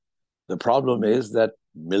The problem is that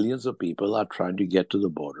millions of people are trying to get to the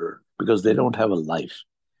border because they don't have a life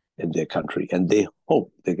in their country and they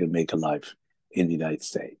hope they can make a life in the United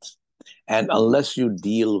States. And unless you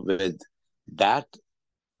deal with that,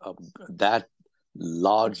 uh, that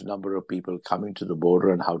large number of people coming to the border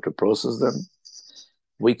and how to process them,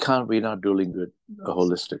 we're not doing good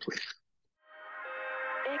holistically.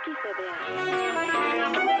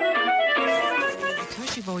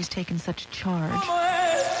 Because you've always taken such charge.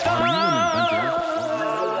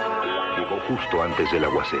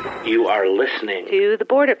 You are listening to The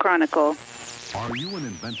Border Chronicle. Are you an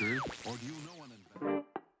inventor or do you know an inventor?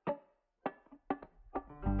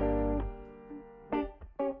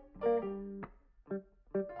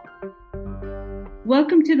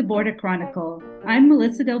 Welcome to The Border Chronicle. I'm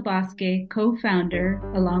Melissa Del Bosque, co-founder,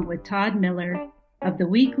 along with Todd Miller, of the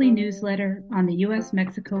weekly newsletter on the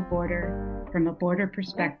U.S.-Mexico border from a border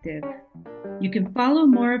perspective. You can follow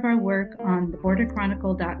more of our work on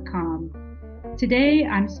theborderchronicle.com. Today,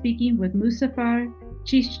 I'm speaking with Muzzafar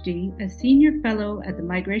Chishti, a senior fellow at the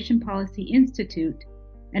Migration Policy Institute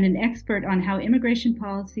and an expert on how immigration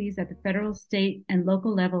policies at the federal, state, and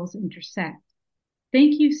local levels intersect.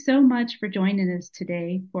 Thank you so much for joining us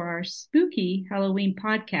today for our spooky Halloween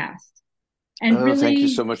podcast. And thank you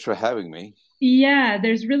so much for having me. Yeah,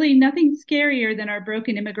 there's really nothing scarier than our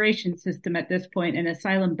broken immigration system at this point and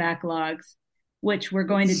asylum backlogs, which we're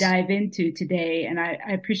going to dive into today. And I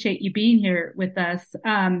appreciate you being here with us.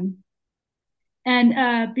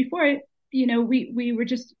 Before, we were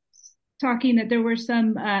just talking that there were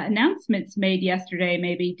some announcements made yesterday,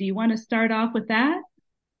 maybe. Do you want to start off with that?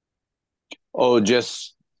 Oh,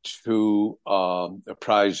 just to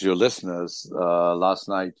apprise your listeners, last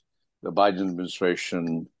night, the Biden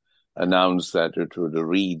administration announced that it would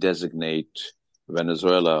redesignate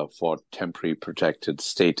Venezuela for temporary protected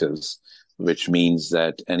status, which means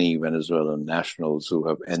that any Venezuelan nationals who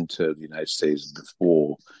have entered the United States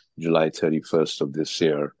before July 31st of this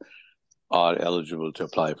year are eligible to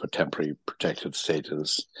apply for temporary protected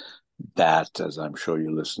status. That, as I'm sure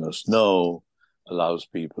your listeners know, allows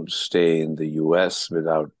people to stay in the U.S.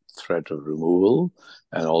 without threat of removal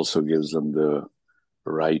and also gives them the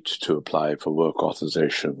right to apply for work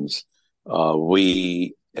authorizations.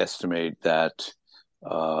 We estimate that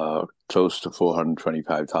close to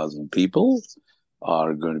 425,000 people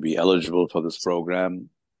are going to be eligible for this program.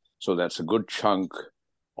 So that's a good chunk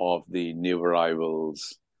of the new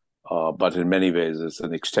arrivals. But in many ways, it's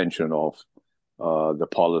an extension of the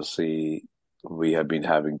policy we have been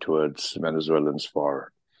having towards Venezuelans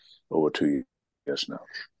for over 2 years now.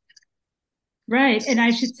 Right. And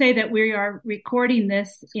I should say that we are recording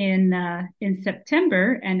this in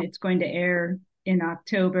September, and it's going to air in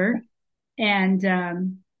October. And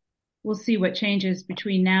we'll see what changes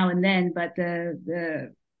between now and then. But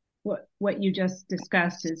what you just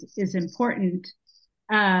discussed is important.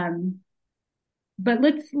 But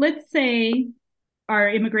let's say our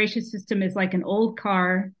immigration system is like an old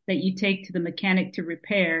car that you take to the mechanic to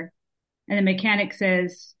repair. And the mechanic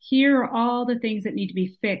says, here are all the things that need to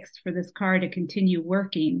be fixed for this car to continue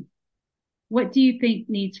working. What do you think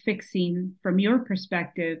needs fixing from your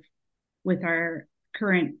perspective with our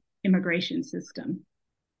current immigration system?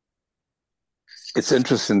 It's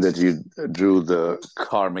interesting that you drew the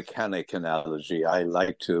car mechanic analogy. I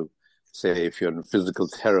like to say if you're in physical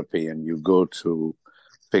therapy and you go to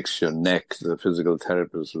fix your neck, the physical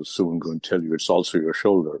therapist will soon go and tell you it's also your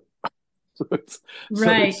shoulder. It's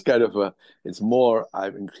kind of it's more, I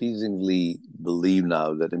increasingly believe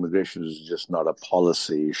now that immigration is just not a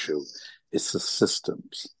policy issue. It's the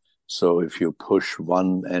systems. So if you push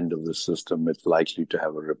one end of the system, it's likely to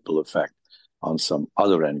have a ripple effect on some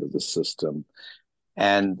other end of the system.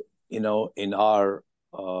 And, in our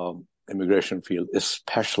immigration field,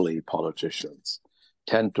 especially politicians,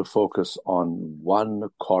 tend to focus on one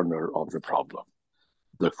corner of the problem,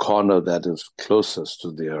 the corner that is closest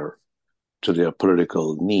to their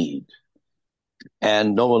political need.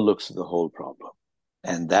 And no one looks at the whole problem.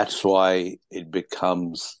 And that's why it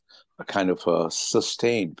becomes a kind of a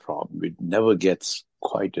sustained problem. It never gets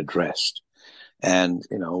quite addressed. And,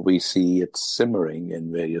 we see it simmering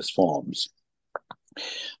in various forms.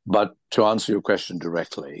 But to answer your question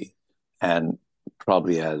directly, and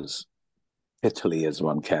probably as pithily as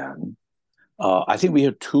one can, I think we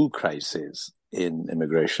have two crises in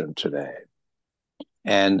immigration today.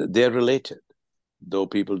 And they're related, though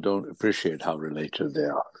people don't appreciate how related they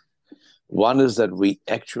are. One is that we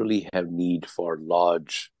actually have need for a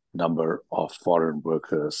large number of foreign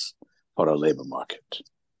workers for our labor market.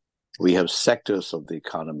 We have sectors of the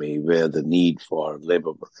economy where the need for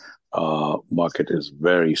labor market is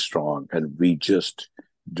very strong, and we just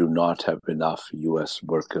do not have enough U.S.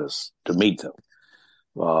 workers to meet them.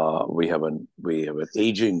 We have an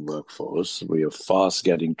aging workforce. We have fast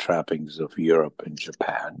getting trappings of Europe and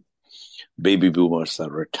Japan. Baby boomers are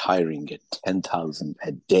retiring at 10,000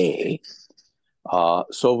 a day.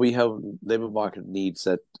 So we have labor market needs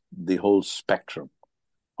at the whole spectrum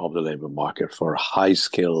of the labor market, for high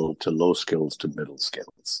skill to low skills to middle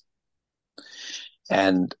skills.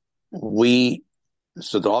 And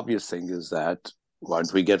so the obvious thing is that why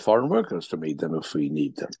don't we get foreign workers to meet them if we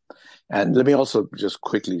need them? And let me also just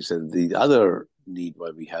quickly say the other need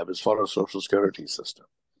why we have is for our social security system.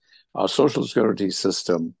 Our social security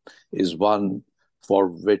system is one for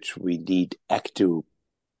which we need active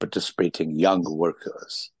participating young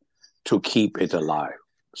workers to keep it alive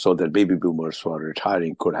so that baby boomers who are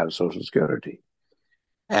retiring could have social security.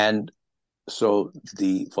 And so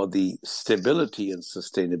for the stability and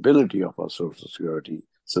sustainability of our social security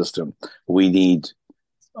system, we need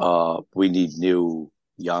new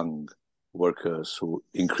young workers who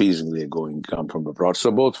increasingly are come from abroad. So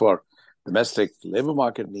both for domestic labor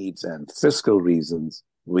market needs and fiscal reasons,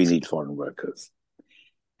 we need foreign workers.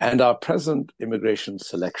 And our present immigration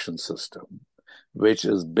selection system, which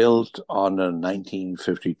is built on a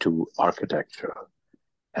 1952 architecture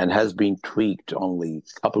and has been tweaked only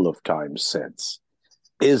a couple of times since,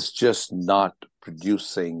 is just not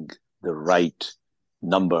producing the right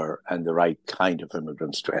number and the right kind of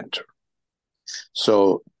immigrants to enter.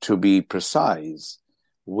 So to be precise,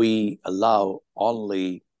 we allow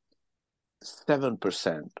only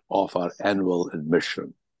 7% of our annual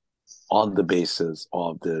admission on the basis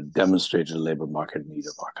of the demonstrated labor market need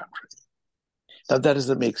of our country. Now, that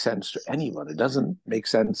doesn't make sense to anyone. It doesn't make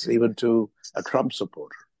sense even to a Trump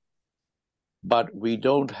supporter. But we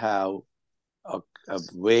don't have a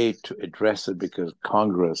way to address it because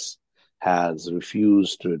Congress has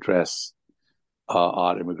refused to address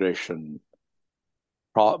our immigration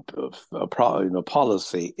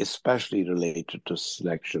policy, especially related to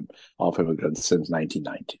selection of immigrants since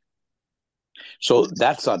 1990. So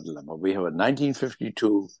that's our dilemma. We have a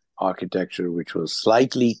 1952 architecture which was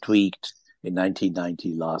slightly tweaked in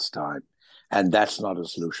 1990 last time, and that's not a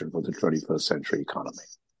solution for the 21st century economy.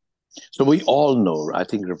 So we all know, I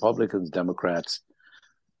think Republicans, Democrats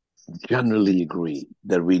generally agree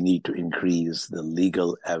that we need to increase the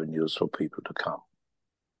legal avenues for people to come.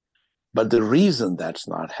 But the reason that's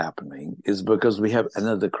not happening is because we have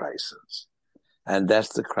another crisis, and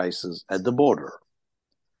that's the crisis at the border,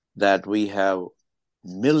 that we have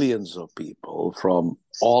millions of people from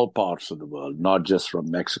all parts of the world, not just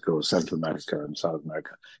from Mexico, Central America, and South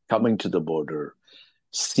America, coming to the border,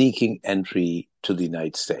 seeking entry to the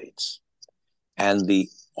United States. And the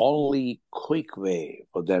only quick way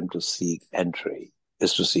for them to seek entry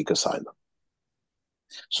is to seek asylum.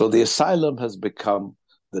 So the asylum has become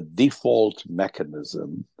the default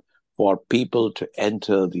mechanism for people to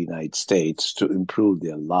enter the United States to improve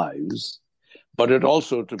their lives, but it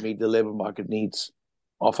also to meet the labor market needs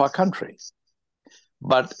of our country.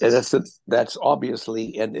 But that's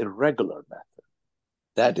obviously an irregular method.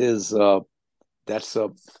 That's a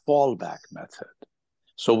fallback method.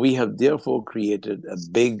 So we have therefore created a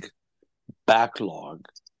big backlog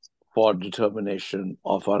for determination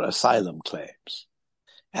of our asylum claims.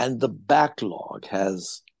 And the backlog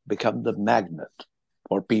has become the magnet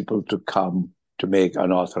for people to come to make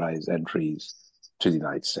unauthorized entries to the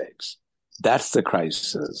United States. That's the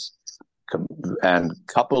crisis. And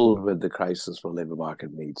coupled with the crisis for labor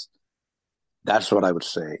market needs, that's what I would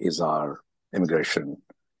say is our immigration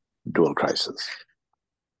dual crisis.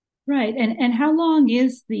 Right. And how long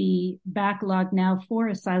is the backlog now for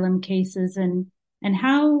asylum cases, and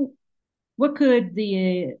what could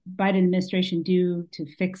the Biden administration do to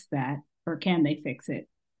fix that, or can they fix it?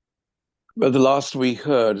 Well, the last we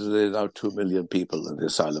heard is there are now 2 million people in the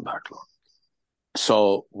asylum backlog.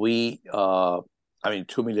 So 2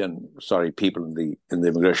 million, people in the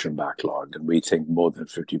immigration backlog, and we think more than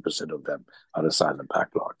 50% of them are asylum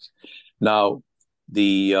backlogs. Now,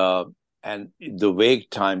 the wait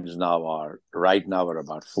times right now are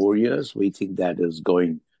about 4 years. We think that is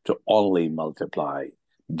going to only multiply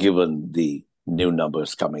given the new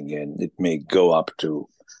numbers coming in. It may go up to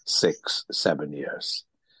 6-7 years.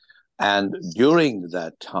 And during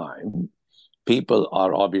that time, people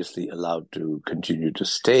are obviously allowed to continue to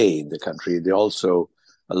stay in the country. They're also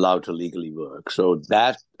allowed to legally work. So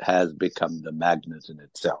that has become the magnet in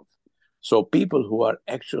itself. So people who are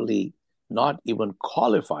actually not even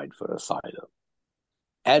qualified for asylum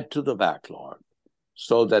add to the backlog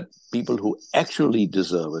so that people who actually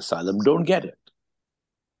deserve asylum don't get it.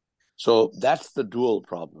 So that's the dual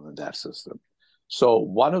problem in that system. So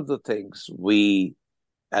one of the things we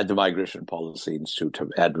and the Migration Policy Institute have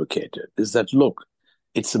advocated is that, look,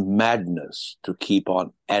 it's a madness to keep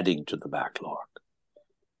on adding to the backlog.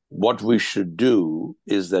 What we should do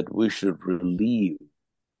is that we should relieve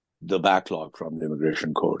the backlog from the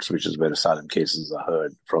immigration courts, which is where asylum cases are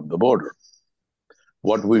heard from the border.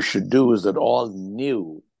 What we should do is that all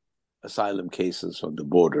new asylum cases from the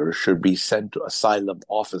border should be sent to asylum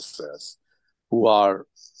officers who are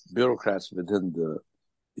bureaucrats within the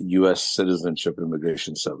U.S. Citizenship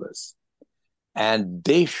Immigration Service. And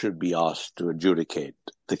they should be asked to adjudicate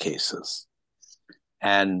the cases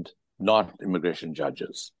and not immigration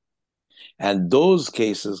judges. And those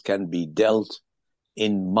cases can be dealt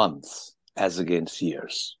in months as against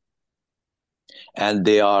years. And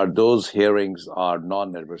those hearings are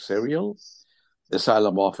non-adversarial. The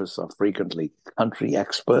asylum officers are frequently country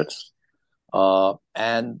experts.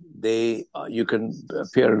 And you can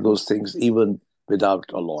appear in those things even without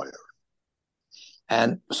a lawyer.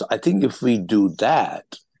 And so I think if we do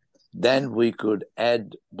that, then we could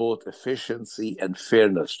add both efficiency and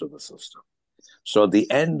fairness to the system. So at the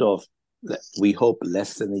end of, we hope,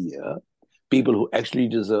 less than a year, people who actually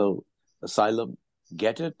deserve asylum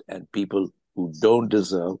get it, and people who don't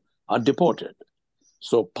deserve are deported.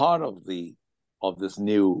 So part of this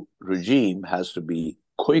new regime has to be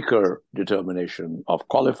quicker determination of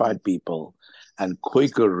qualified people and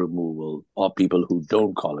quicker removal of people who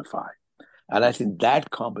don't qualify. And I think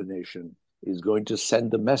that combination is going to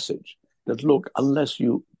send the message that, look, unless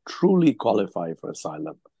you truly qualify for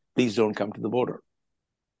asylum, please don't come to the border.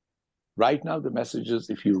 Right now, the message is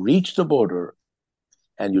if you reach the border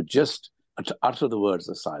and you just utter the words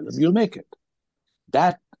asylum, you'll make it.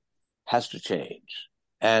 That has to change.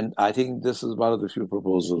 And I think this is one of the few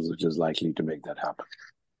proposals which is likely to make that happen.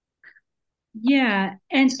 Yeah.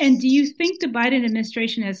 And do you think the Biden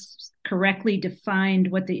administration has correctly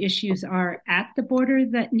defined what the issues are at the border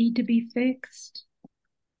that need to be fixed?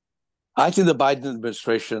 I think the Biden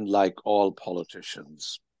administration, like all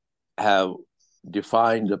politicians, have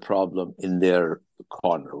defined the problem in their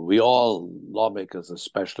corner. We all, lawmakers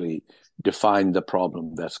especially, define the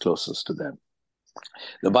problem that's closest to them.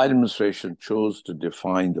 The Biden administration chose to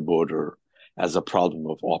define the border as a problem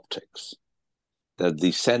of optics, that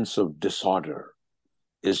the sense of disorder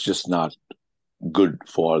is just not good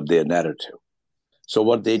for their narrative. So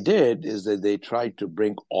what they did is that they tried to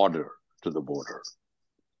bring order to the border.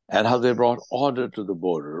 And how they brought order to the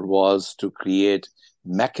border was to create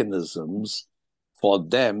mechanisms for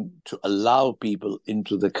them to allow people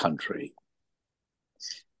into the country.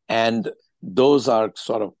 And those are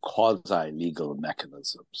sort of quasi-legal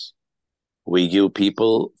mechanisms. We give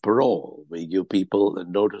people parole. We give people a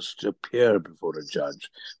notice to appear before a judge.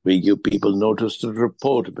 We give people notice to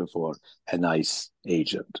report before an ICE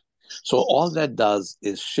agent. So all that does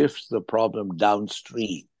is shift the problem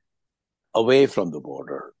downstream, away from the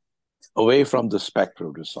border, away from the specter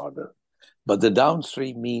of disorder. But the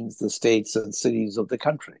downstream means the states and cities of the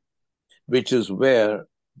country, which is where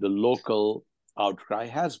the local outcry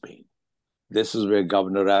has been. This is where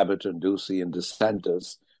Governor Abbott and Ducey and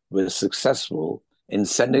DeSantis were successful in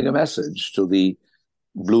sending a message to the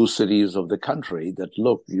blue cities of the country that,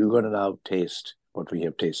 look, you're going to now taste what we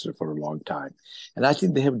have tasted for a long time. And I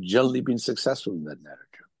think they have generally been successful in that narrative.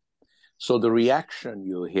 So the reaction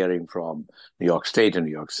you're hearing from New York State and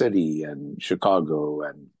New York City and Chicago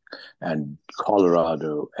and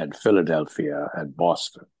Colorado and Philadelphia and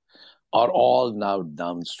Boston are all now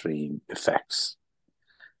downstream effects.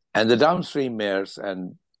 And the downstream mayors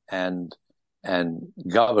and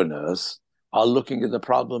governors are looking at the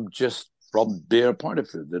problem just from their point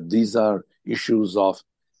of view, that these are issues of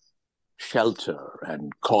shelter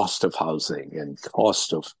and cost of housing and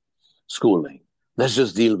cost of schooling. Let's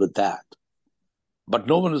just deal with that. But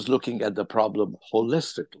no one is looking at the problem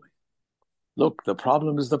holistically. Look, the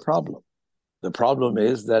problem is the problem. The problem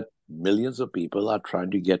is that millions of people are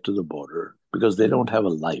trying to get to the border because they don't have a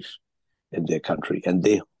life in their country, and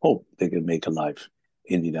they hope they can make a life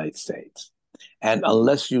in the United States. And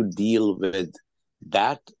unless you deal with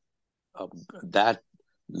that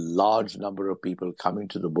large number of people coming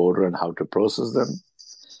to the border and how to process them,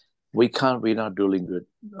 we're not doing good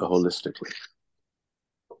holistically.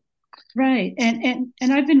 Right. And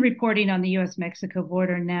I've been reporting on the U.S.-Mexico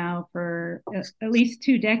border now for at least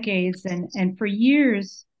 2 decades. And for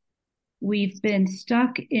years, we've been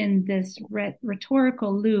stuck in this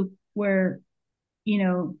rhetorical loop where,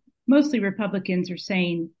 mostly Republicans are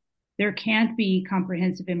saying there can't be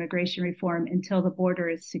comprehensive immigration reform until the border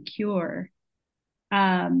is secure.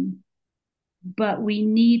 But we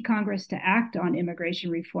need Congress to act on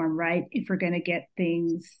immigration reform, right? If we're going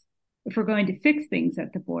to fix things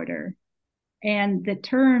at the border. And the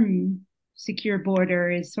term secure border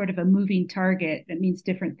is sort of a moving target that means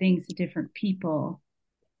different things to different people.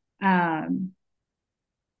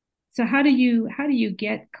 So how do you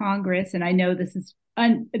get Congress? And I know this is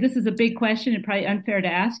a big question and probably unfair to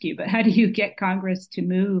ask you, but how do you get Congress to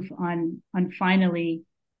move on finally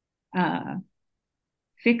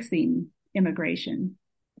fixing immigration?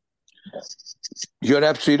 You're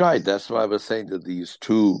absolutely right. That's why I was saying that these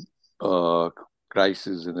two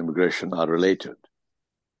crises in immigration are related.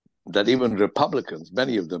 That even Republicans,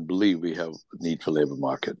 many of them believe we have a need for labor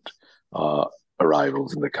market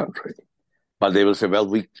arrivals in the country. But they will say, well,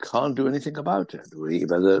 we can't do anything about it.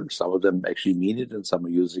 Whether some of them actually mean it and some are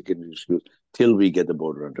using it as an excuse till we get the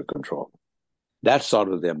border under control. That's sort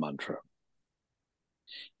of their mantra.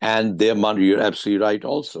 And their mantra, you're absolutely right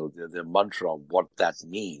also, their mantra of what that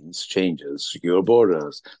means changes. Secure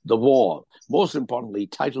borders, the wall, most importantly,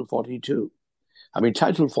 Title 42. I mean,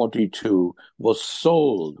 Title 42 was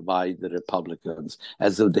sold by the Republicans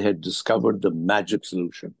as if they had discovered the magic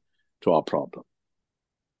solution to our problem.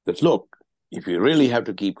 That, look, if you really have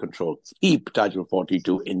to keep control, keep Title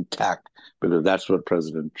 42 intact, because that's what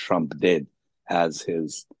President Trump did as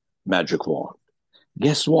his magic wand.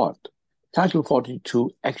 Guess what? Title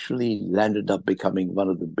 42 actually landed up becoming one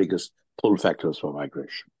of the biggest pull factors for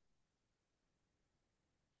migration.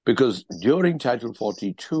 Because during Title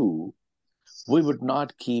 42, we would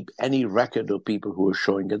not keep any record of people who were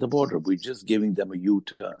showing at the border. We're just giving them a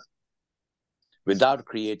U-turn without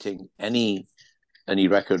creating any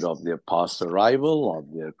record of their past arrival, of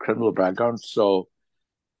their criminal background. So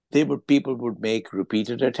people would make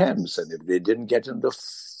repeated attempts. And if they didn't get in the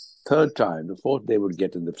third time, the fourth, they would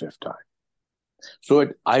get in the fifth time. So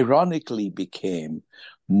it ironically became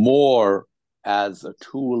more as a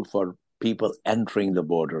tool for people entering the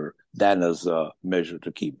border than as a measure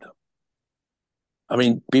to keep them. I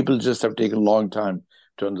mean, people just have taken a long time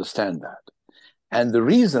to understand that. And the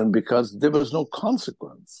reason, because there was no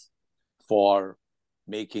consequence for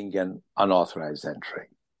making an unauthorized entry.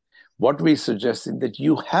 What we're suggesting that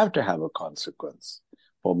you have to have a consequence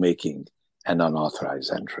for making an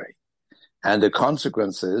unauthorized entry. And the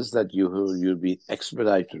consequence is that you'll be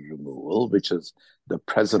expedited removal, which is the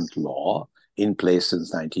present law in place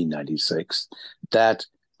since 1996, that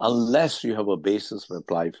unless you have a basis for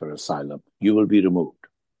applying for asylum, you will be removed.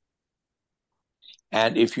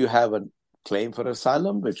 And if you have a claim for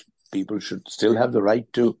asylum, which people should still have the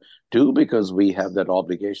right to do because we have that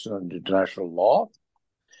obligation under international law,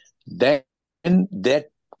 then that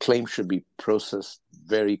claim should be processed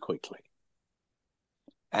very quickly.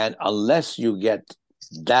 And unless you get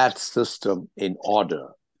that system in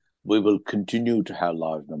order, we will continue to have a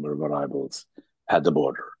large number of arrivals at the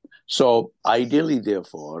border. So ideally,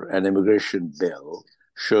 therefore, an immigration bill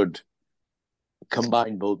should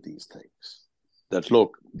combine both these things. That,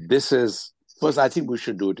 look, first, I think we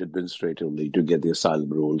should do it administratively to get the asylum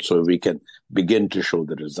rule so we can begin to show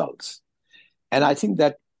the results. And I think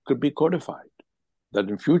that could be codified. That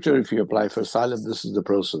in future, if you apply for asylum, this is the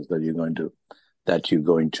process that you're going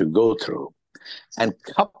to go through. And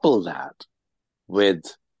couple that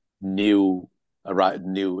with new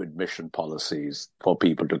admission policies for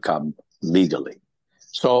people to come legally.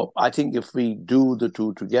 So I think if we do the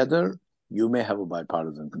two together, you may have a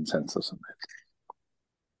bipartisan consensus on it.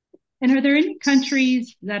 And are there any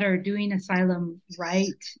countries that are doing asylum right?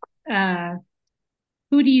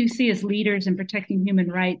 Who do you see as leaders in protecting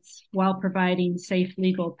human rights while providing safe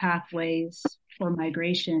legal pathways for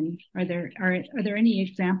migration? Are there any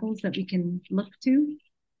examples that we can look to?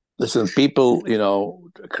 Listen, people,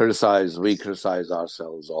 criticize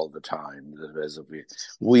ourselves all the time.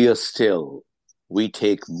 We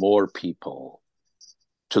take more people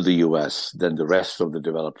to the US than the rest of the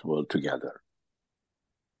developed world together.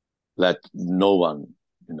 Let no one,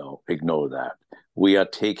 ignore that. We are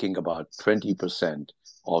taking about 20%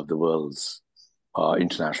 of the world's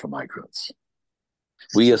international migrants.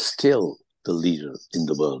 We are still the leader in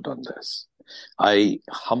the world on this. I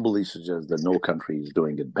humbly suggest that no country is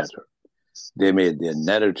doing it better. Their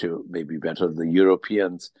narrative may be better. The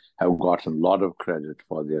Europeans have gotten a lot of credit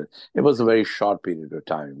for it was a very short period of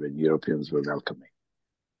time when Europeans were welcoming.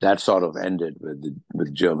 That sort of ended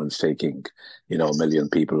with Germans taking, a million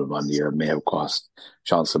people in 1 year, may have cost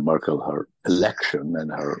Chancellor Merkel her election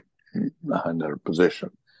and her position.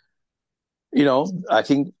 I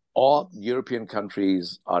think all European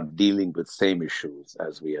countries are dealing with same issues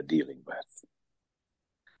as we are dealing with.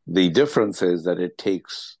 The difference is that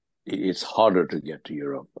it's harder to get to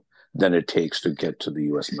Europe than it takes to get to the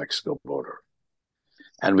US-Mexico border.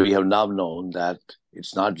 And we have now known that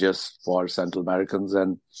it's not just for Central Americans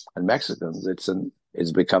and Mexicans, it's an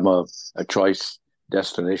It's become a choice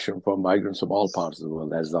destination for migrants from all parts of the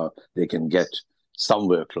world, as though they can get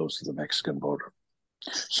somewhere close to the Mexican border.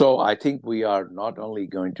 So I think we are not only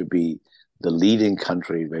going to be the leading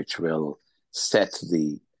country which will set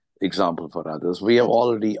the example for others, we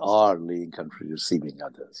already are leading country receiving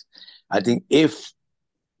others. I think if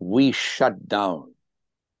we shut down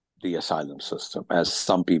the asylum system, as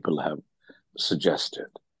some people have suggested,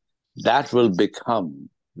 that will become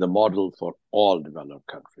the model for all developed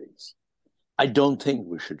countries. I don't think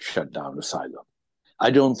we should shut down asylum. I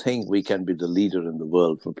don't think we can be the leader in the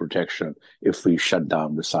world for protection if we shut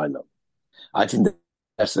down asylum. I think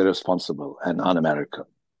that's irresponsible and un-American.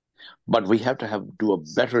 But we have to do a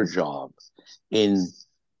better job in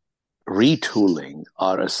retooling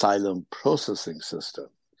our asylum processing system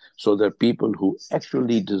so that people who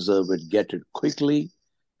actually deserve it get it quickly,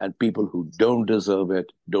 and people who don't deserve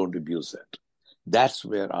it don't abuse it. That's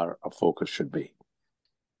where our focus should be.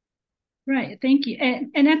 Right. Thank you.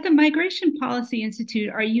 And at the Migration Policy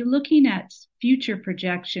Institute, are you looking at future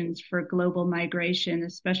projections for global migration,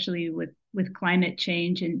 especially with climate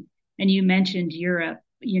change? And you mentioned Europe.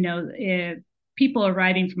 People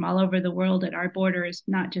arriving from all over the world at our border is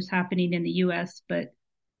not just happening in the U.S.,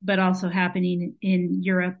 but also happening in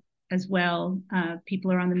Europe as well.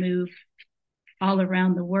 People are on the move all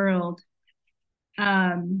around the world.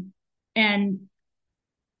 And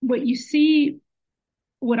what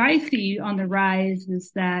I see on the rise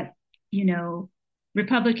is that, some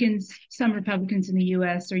Republicans in the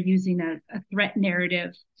U.S. are using a threat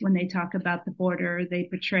narrative when they talk about the border. They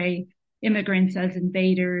portray immigrants as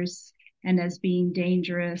invaders and as being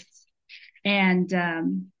dangerous. And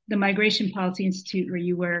the Migration Policy Institute, where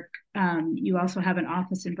you work, you also have an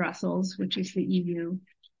office in Brussels, which is the EU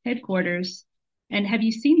headquarters. And have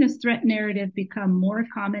you seen this threat narrative become more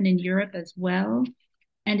common in Europe as well?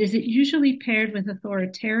 And is it usually paired with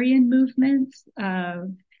authoritarian movements,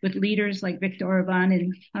 with leaders like Viktor Orban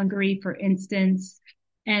in Hungary, for instance?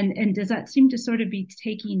 And does that seem to sort of be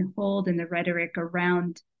taking hold in the rhetoric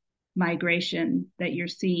around migration that you're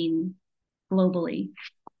seeing globally?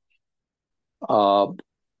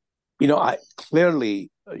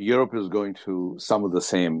 Clearly, Europe is going through some of the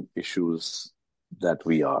same issues that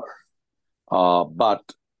we are.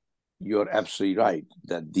 But you're absolutely right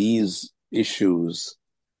that these issues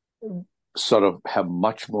sort of have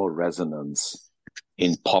much more resonance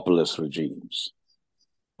in populist regimes.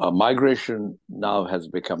 Migration now has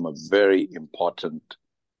become a very important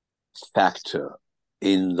factor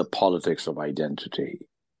in the politics of identity.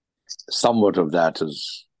 Somewhat of that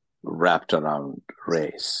is wrapped around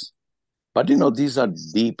race. But, these are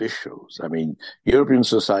deep issues. I mean, European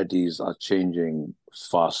societies are changing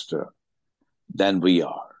faster than we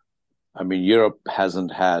are. I mean, Europe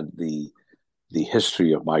hasn't had the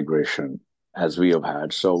history of migration as we have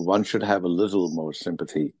had. So one should have a little more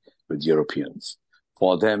sympathy with Europeans.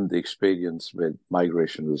 For them, the experience with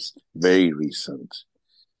migration is very recent.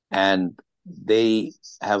 And they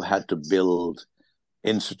have had to build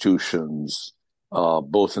institutions,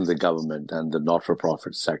 both in the government and the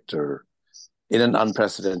not-for-profit sector, in an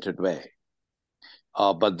unprecedented way.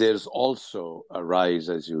 But there's also a rise,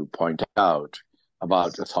 as you point out,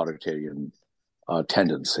 about authoritarian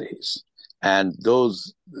tendencies. And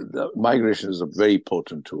the migration is a very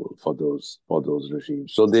potent tool for those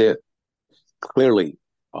regimes. So they're clearly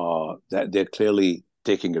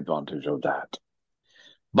taking advantage of that.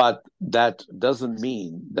 But that doesn't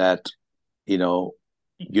mean that,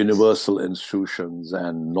 universal institutions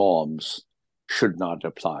and norms should not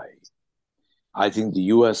apply. I think the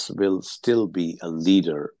US will still be a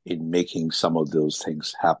leader in making some of those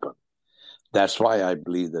things happen. That's why I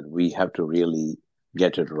believe that we have to really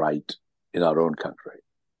get it right in our own country.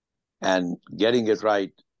 And getting it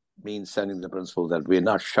right means setting the principle that we're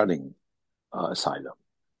not shutting asylum.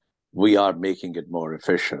 We are making it more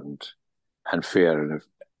efficient and fair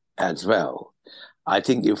as well. I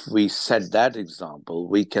think if we set that example,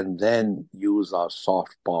 we can then use our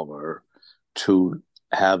soft power to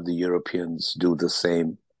have the Europeans do the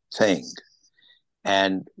same thing.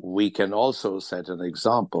 And we can also set an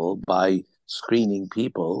example by screening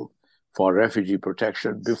people for refugee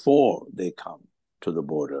protection before they come to the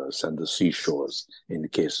borders and the seashores in the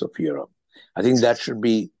case of Europe. I think that should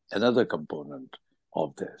be another component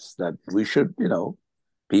of this, that we should,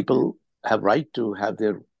 people have right to have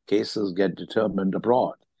their cases get determined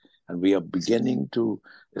abroad. And we are beginning to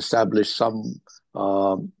establish some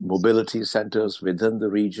mobility centers within the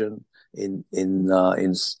region in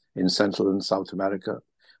Central and South America.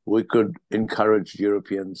 We could encourage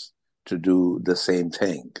Europeans to do the same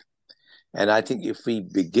thing. And I think if we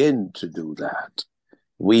begin to do that,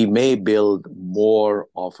 we may build more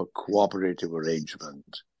of a cooperative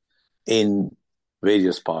arrangement in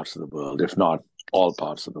various parts of the world, if not all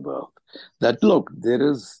parts of the world. That look,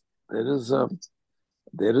 there is a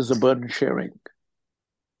burden sharing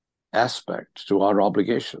aspect to our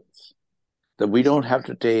obligations, that we don't have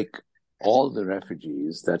to take all the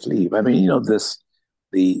refugees that leave. I mean,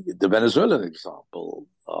 the Venezuelan example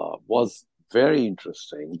was very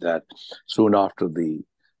interesting. That soon after the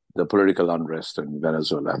political unrest in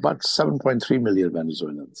Venezuela, about 7.3 million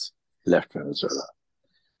Venezuelans left Venezuela.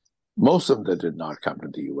 Most of them did not come to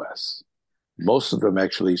the U.S. Most of them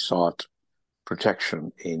actually sought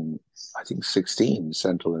protection in, I think, 16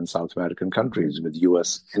 Central and South American countries with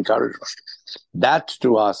U.S. encouragement. That,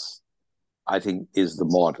 to us, I think, is the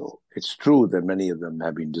model. It's true that many of them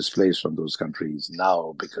have been displaced from those countries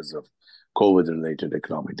now because of COVID-related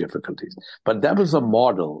economic difficulties. But that was a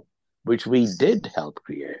model which we did help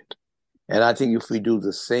create. And I think if we do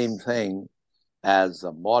the same thing as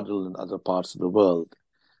a model in other parts of the world,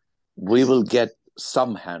 we will get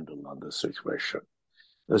some handle on the situation.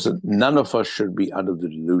 None of us should be under the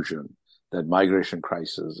delusion that migration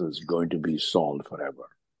crisis is going to be solved forever.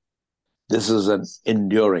 This is an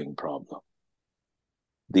enduring problem.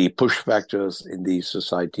 The push factors in these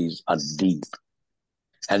societies are deep,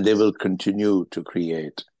 and they will continue to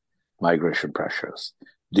create migration pressures.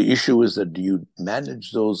 The issue is that, do you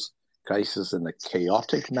manage those crises in a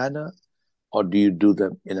chaotic manner, or do you do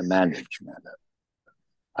them in a managed manner?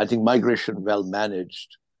 I think migration well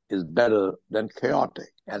managed is better than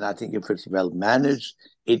chaotic. And I think if it's well managed,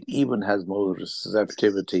 it even has more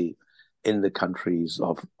receptivity in the countries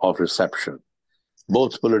of reception,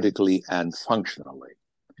 both politically and functionally,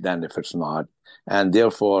 than if it's not. And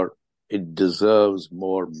therefore, it deserves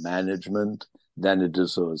more management than it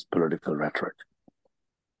deserves political rhetoric.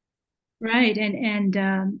 Right. And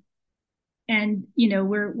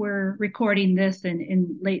we're recording this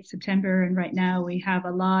in late September, and right now we have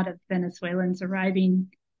a lot of Venezuelans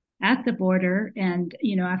arriving at the border. And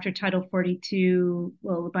after Title 42,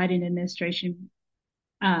 well, the Biden administration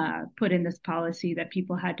put in this policy that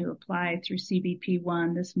people had to apply through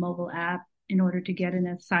CBP-1, this mobile app, in order to get an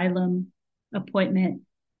asylum appointment.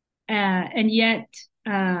 And yet,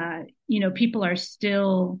 people are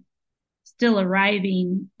still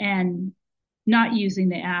arriving and not using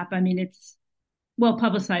the app. I mean, it's well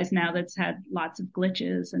publicized now that's had lots of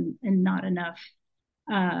glitches and not enough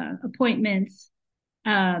appointments.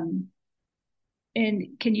 And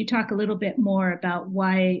can you talk a little bit more about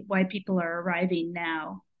why people are arriving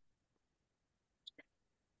now?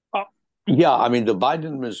 Yeah, I mean, the Biden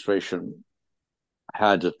administration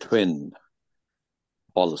had a twin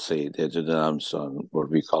policy they did announce on what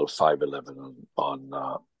we call 5/11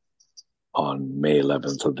 on May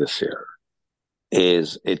 11th of this year.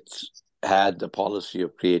 It had the policy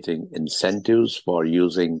of creating incentives for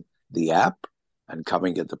using the app and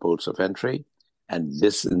coming at the ports of entry, and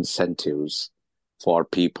disincentives for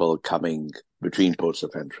people coming between ports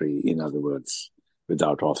of entry, in other words,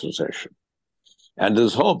 without authorization. And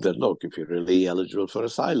there's hope that, look, if you're really eligible for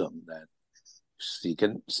asylum, then seek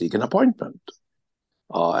an appointment.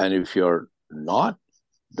 And if you're not,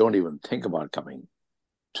 don't even think about coming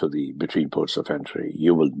to the between ports of entry.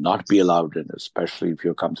 You will not be allowed in, especially if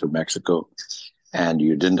you come through Mexico and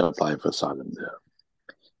you didn't apply for asylum there.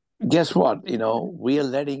 Guess what? We are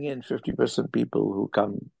letting in 50% people who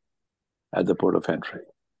come at the port of entry.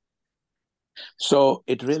 So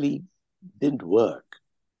it really didn't work.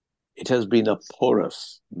 It has been a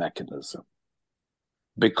porous mechanism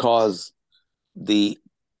because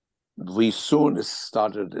we soon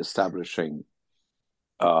started establishing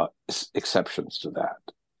exceptions to that.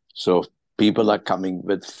 So people are coming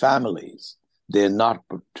with families. They're not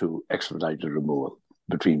put to expedited removal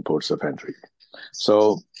between ports of entry.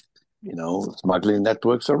 So, smuggling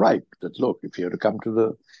networks are right. That look, if you have to come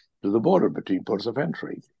to the border between ports of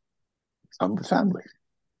entry, come with family.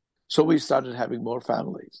 So we started having more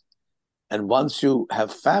families. And once you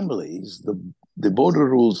have families, the border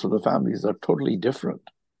rules for the families are totally different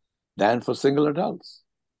than for single adults.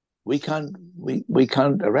 We can't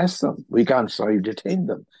arrest them. We can't, detain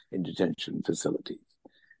them in detention facilities.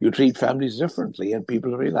 You treat families differently, and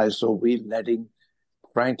people realize, so we're letting,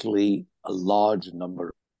 frankly, a large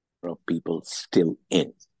number of people still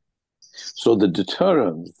in. So the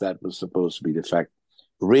deterrence that was supposed to be the effect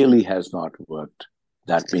really has not worked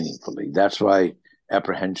that meaningfully. That's why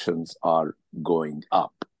apprehensions are going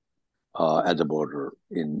up at the border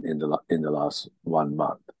in the last 1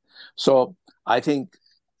 month. So I think,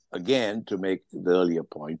 again, to make the earlier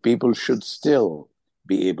point, people should still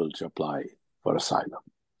be able to apply for asylum.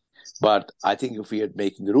 But I think if we are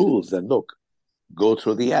making the rules, then look, go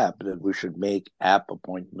through the app, that we should make app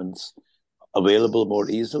appointments available more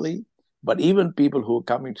easily. But even people who are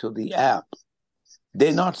coming to the app,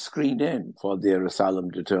 they're not screened in for their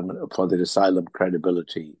asylum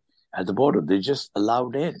credibility at the border. They're just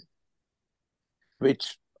allowed in,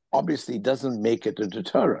 which obviously doesn't make it a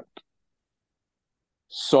deterrent.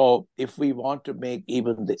 So if we want to make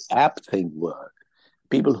even the app thing work,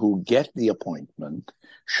 people who get the appointment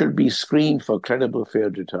should be screened for credible fear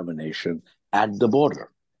determination at the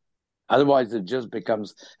border. Otherwise, it just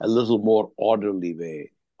becomes a little more orderly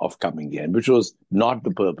way of coming in, which was not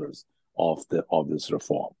the purpose of this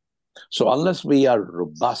reform. So unless we are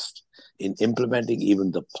robust in implementing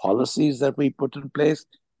even the policies that we put in place,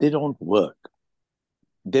 they don't work.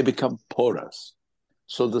 They become porous.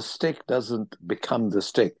 So the stick doesn't become the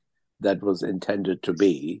stick that was intended to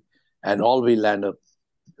be, and all we'll end up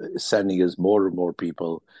sending is more and more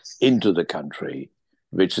people into the country,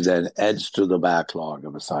 which then adds to the backlog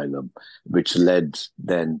of asylum, which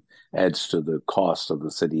then adds to the cost of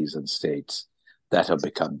the cities and states that have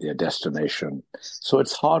become their destination. So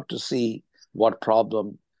it's hard to see what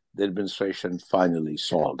problem the administration finally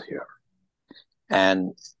solved here.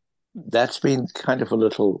 And that's been kind of a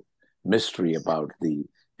little mystery about the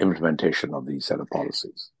implementation of these set of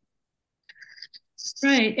policies.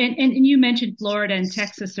 Right. And you mentioned Florida and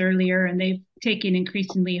Texas earlier, and they've taken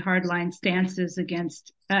increasingly hardline stances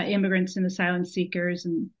against immigrants and asylum seekers,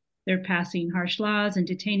 and they're passing harsh laws and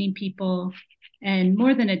detaining people. And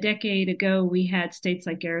more than a decade ago, we had states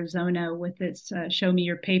like Arizona with its Show Me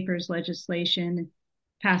Your Papers legislation,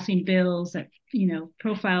 passing bills that,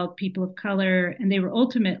 profiled people of color, and they were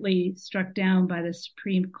ultimately struck down by the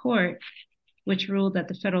Supreme Court, which ruled that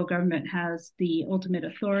the federal government has the ultimate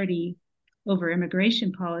authority over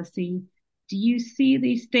immigration policy. Do you see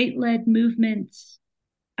these state-led movements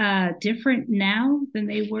different now than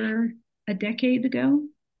they were a decade ago?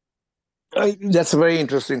 That's a very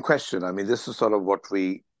interesting question. I mean, this is sort of what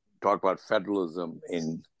we talk about federalism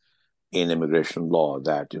in immigration law,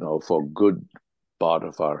 that, for good part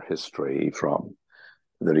of our history, from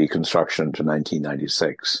the Reconstruction to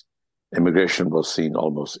 1996, immigration was seen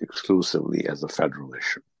almost exclusively as a federal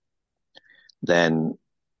issue. Then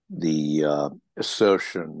the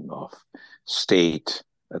assertion of state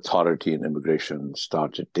authority in immigration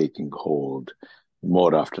started taking hold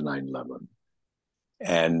more after 9/11.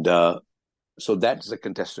 And so that's a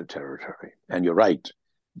contested territory. And you're right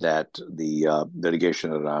that the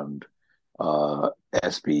litigation around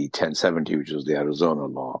SB 1070, which is the Arizona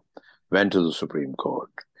law, went to the Supreme Court.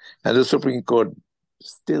 And the Supreme Court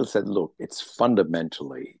still said, look, it's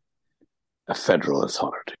fundamentally a federal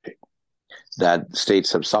authority, that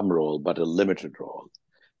states have some role, but a limited role.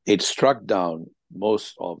 It struck down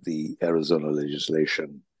most of the Arizona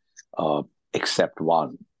legislation, except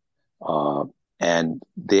one. And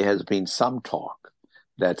there has been some talk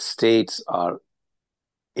that states are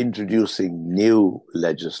introducing new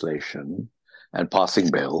legislation and passing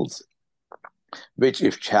bills, which,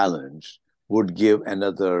 if challenged, would give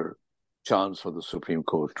another chance for the Supreme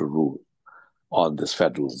Court to rule on this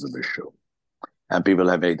federalism issue. And people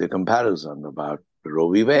have made the comparison about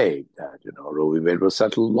Roe v. Wade, that, Roe v. Wade was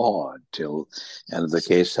settled law until the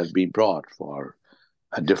case had been brought for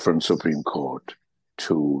a different Supreme Court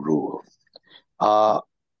to rule.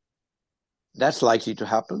 That's likely to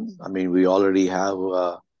happen. I mean, we already have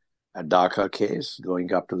a DACA case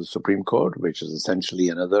going up to the Supreme Court, which is essentially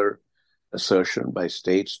another assertion by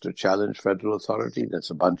states to challenge federal authority. That's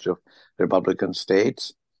a bunch of Republican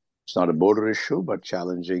states. It's not a border issue, but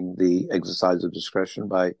challenging the exercise of discretion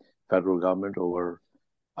by federal government over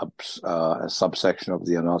a subsection of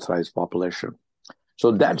the unauthorized population.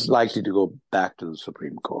 So that's likely to go back to the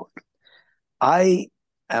Supreme Court. I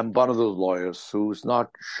am one of those lawyers who's not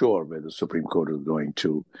sure where the Supreme Court is going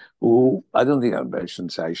to, I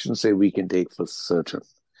shouldn't say we can take for certain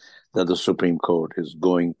that the Supreme Court is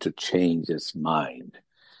going to change its mind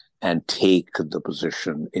and take the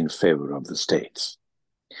position in favor of the states.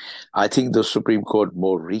 I think the Supreme Court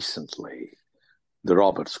more recently, the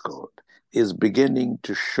Roberts Court, is beginning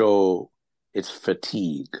to show its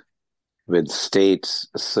fatigue with states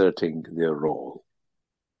asserting their role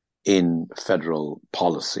in federal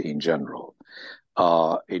policy in general.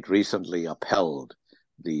 It recently upheld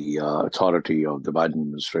the authority of the Biden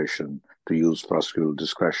administration to use prosecutorial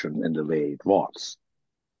discretion in the way it was.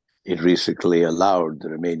 It recently allowed the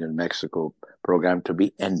Remain in Mexico program to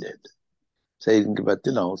be ended. But,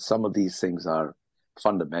 some of these things are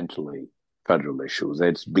fundamentally federal issues.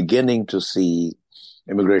 It's beginning to see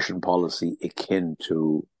immigration policy akin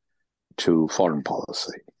to foreign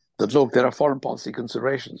policy, that, look, there are foreign policy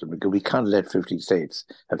considerations because we can't let 50 states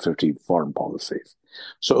have 50 foreign policies.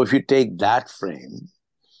 So if you take that frame,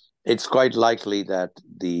 it's quite likely that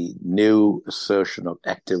the new assertion of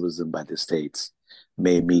activism by the states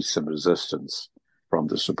may meet some resistance from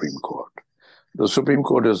the Supreme Court. The Supreme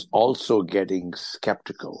Court is also getting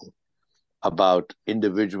skeptical about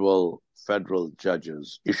individual federal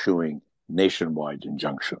judges issuing nationwide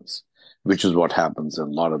injunctions, which is what happens in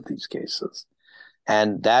a lot of these cases.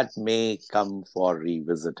 And that may come for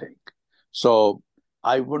revisiting. So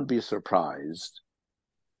I wouldn't be surprised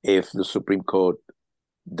if the Supreme Court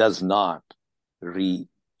does not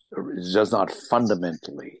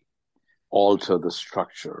fundamentally alter the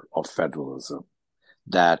structure of federalism,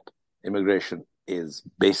 that immigration is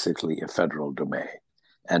basically a federal domain,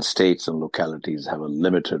 and states and localities have a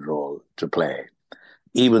limited role to play,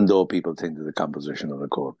 even though people think that the composition of the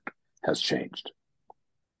court has changed.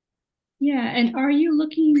 Yeah, and are you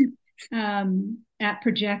looking at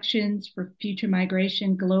projections for future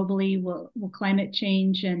migration globally? Will climate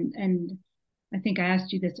change and I think I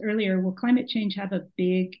asked you this earlier, will climate change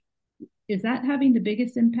is that having the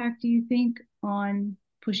biggest impact, do you think, on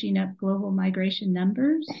pushing up global migration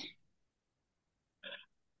numbers?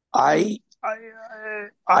 I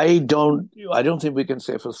don't think we can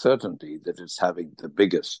say for certainty that it's having the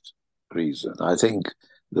biggest reason. I think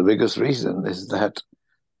the biggest reason is that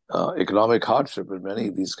economic hardship in many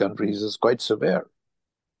of these countries is quite severe.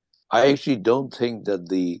 I actually don't think that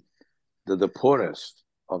the poorest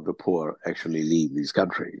of the poor actually leave these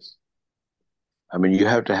countries. I mean, you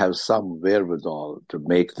have to have some wherewithal to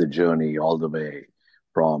make the journey all the way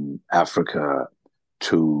from Africa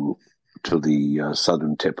to the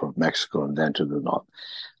southern tip of Mexico and then to the north.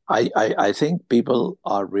 I think people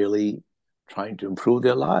are really trying to improve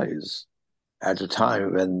their lives at a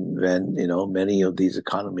time when many of these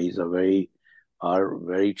economies are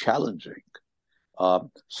very challenging.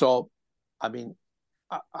 So, I mean,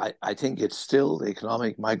 I think it's still the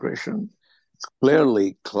economic migration.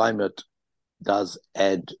 Clearly, climate does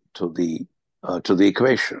add to the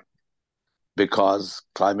equation, because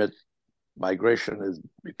climate migration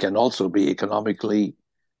can also be economically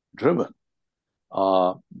driven.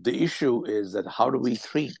 The issue is that how do we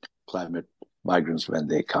treat climate migrants when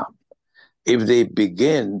they come? If they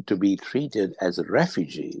begin to be treated as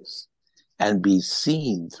refugees and be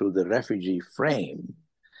seen through the refugee frame,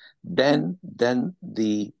 then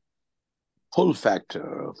the pull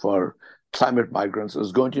factor for climate migrants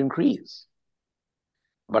is going to increase.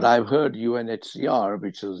 But I've heard UNHCR,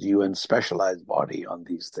 which is UN's specialized body on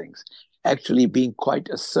these things, actually being quite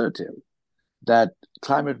assertive that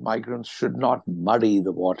climate migrants should not muddy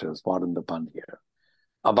the waters, pardon the pun here,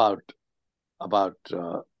 about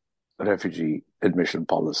refugee admission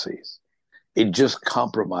policies. It just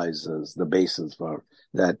compromises the basis for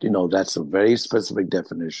that. That's a very specific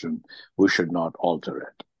definition. We should not alter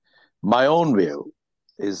it. My own view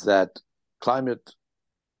is that climate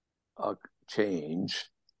change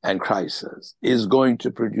and crisis is going to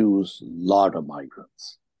produce a lot of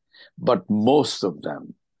migrants, but most of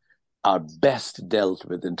them are best dealt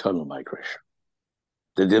with internal migration.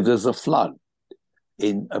 That if there's a flood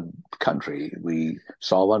in a country, we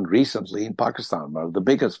saw one recently in Pakistan, one of the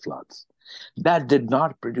biggest floods, that did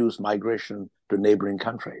not produce migration to neighboring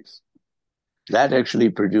countries. That actually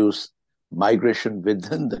produced migration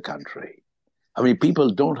within the country. I mean, people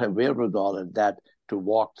don't have wherewithal at that to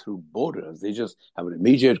walk through borders. They just have an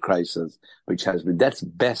immediate crisis, that's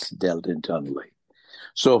best dealt internally.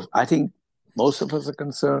 So I think most of us are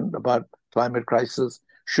concerned about climate crisis,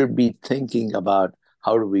 should be thinking about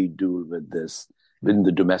how do we deal with this within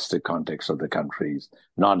the domestic context of the countries,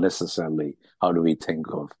 not necessarily how do we think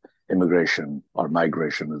of immigration or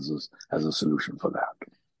migration as a solution for that.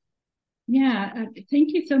 Yeah,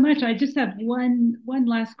 thank you so much. I just have one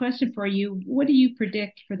last question for you. What do you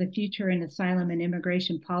predict for the future in asylum and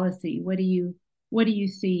immigration policy? What do you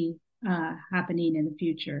see happening in the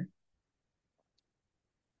future?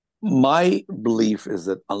 My belief is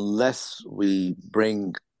that unless we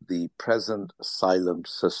bring the present asylum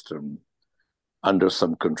system under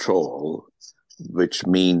some control, which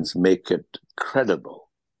means make it credible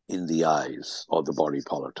in the eyes of the body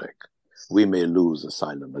politic, we may lose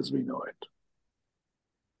asylum as we know it.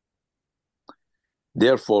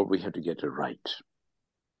 Therefore, we have to get it right.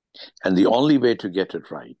 And the only way to get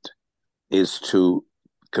it right is to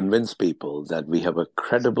convince people that we have a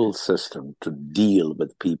credible system to deal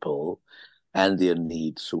with people and their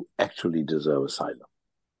needs who actually deserve asylum,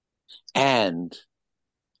 and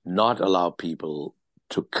not allow people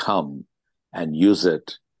to come and use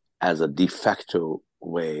it as a de facto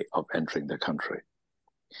way of entering the country.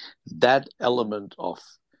 That element of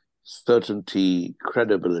certainty,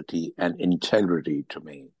 credibility, and integrity to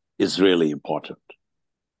me is really important.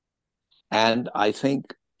 And I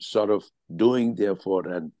think sort of doing, therefore,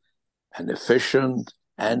 an efficient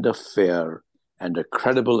and a fair and a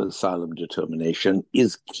credible asylum determination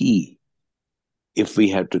is key if we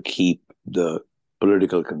have to keep the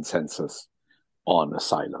political consensus on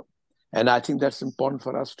asylum. And I think that's important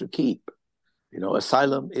for us to keep.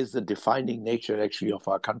 Asylum is the defining nature, actually, of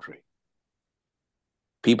our country.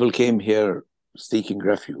 People came here seeking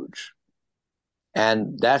refuge.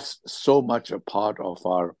 And that's so much a part of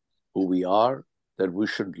who we are that we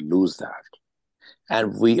shouldn't lose that.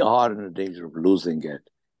 And we are in a danger of losing it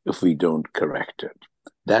if we don't correct it.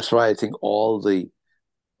 That's why I think all the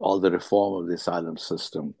reform of the asylum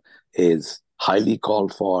system is highly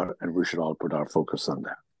called for, and we should all put our focus on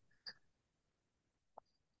that.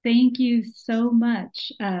 Thank you so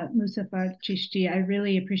much, Muzzafar Chishti. I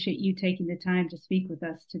really appreciate you taking the time to speak with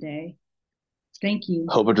us today. Thank you.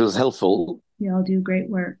 Hope it was helpful. You all do great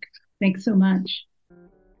work. Thanks so much.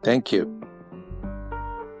 Thank you.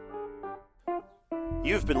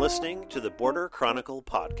 You've been listening to the Border Chronicle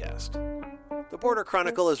podcast. The Border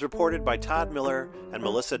Chronicle is reported by Todd Miller and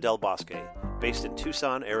Melissa Del Bosque, based in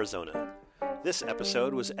Tucson, Arizona. This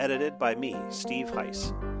episode was edited by me, Steve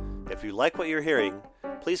Heiss. If you like what you're hearing,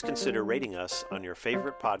 please consider rating us on your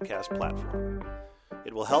favorite podcast platform.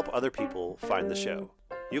 It will help other people find the show.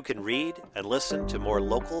 You can read and listen to more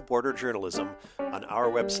local border journalism on our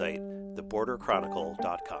website,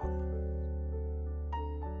 theborderchronicle.com.